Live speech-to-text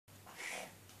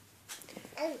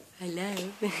Hello.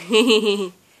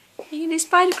 You gonna do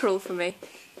spider crawl for me?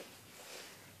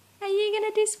 Are you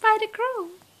gonna do spider crawl?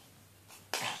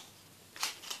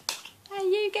 Are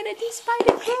you gonna do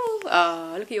spider crawl?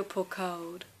 Oh, look at your poor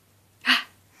cold.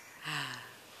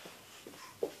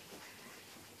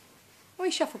 Where are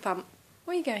you, shuffle pump?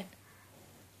 Where are you going?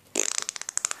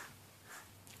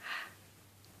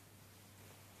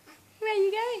 Where are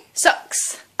you going?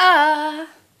 Socks. Ah.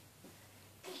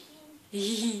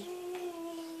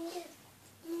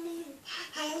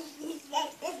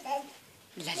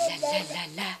 La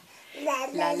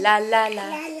la la la la.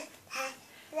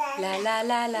 La la la la. La la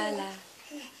la la la.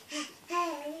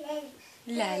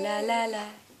 La la la la.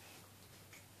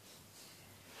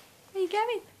 Where are you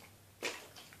going?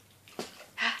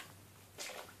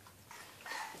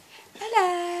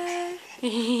 Hello.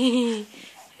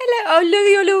 Hello. Oh, look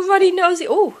at your little runny nosy.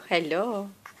 Oh, hello.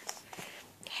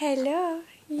 Hello.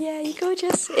 Yeah, you're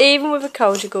gorgeous. Even with a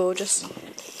cold, you're gorgeous.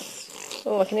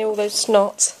 Oh, I can hear all those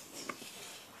snots.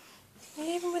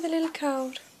 Even with a little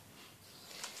cold.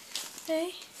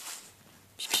 Hey?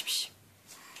 Psh, psh, psh.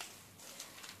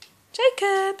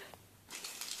 Jacob!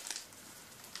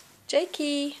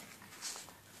 Jakey!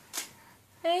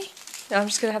 Hey? No, I'm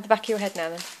just going to have the back of your head now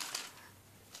then.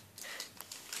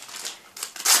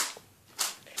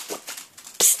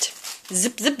 Psst!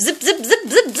 Zip, zip, zip, zip, zip,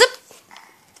 zip, zip!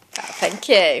 Oh, thank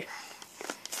you.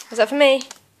 Was that for me?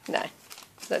 No.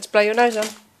 Let's blow your nose on.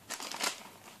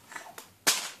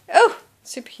 Oh!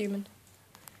 Superhuman.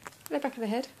 Hello, back of the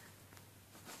head.